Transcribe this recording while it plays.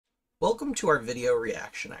Welcome to our video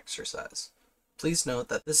reaction exercise. Please note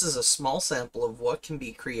that this is a small sample of what can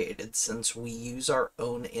be created since we use our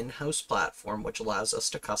own in-house platform which allows us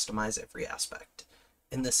to customize every aspect.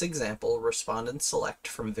 In this example, respondents select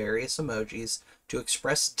from various emojis to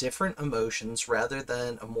express different emotions rather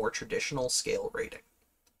than a more traditional scale rating.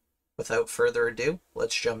 Without further ado,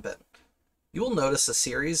 let's jump in. You will notice a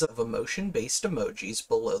series of emotion-based emojis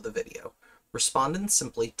below the video. Respondents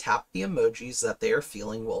simply tap the emojis that they are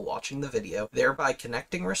feeling while watching the video, thereby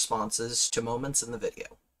connecting responses to moments in the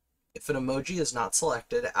video. If an emoji is not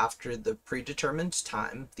selected after the predetermined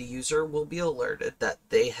time, the user will be alerted that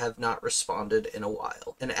they have not responded in a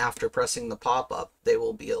while, and after pressing the pop-up, they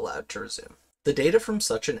will be allowed to resume. The data from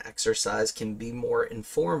such an exercise can be more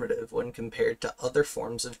informative when compared to other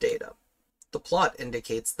forms of data. The plot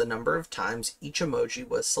indicates the number of times each emoji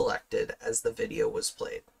was selected as the video was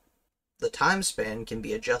played. The time span can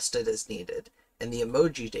be adjusted as needed, and the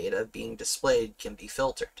emoji data being displayed can be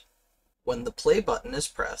filtered. When the play button is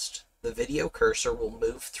pressed, the video cursor will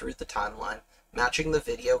move through the timeline, matching the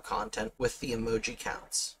video content with the emoji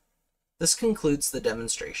counts. This concludes the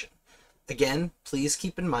demonstration. Again, please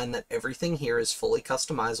keep in mind that everything here is fully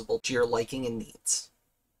customizable to your liking and needs.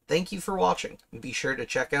 Thank you for watching, and be sure to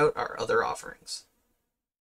check out our other offerings.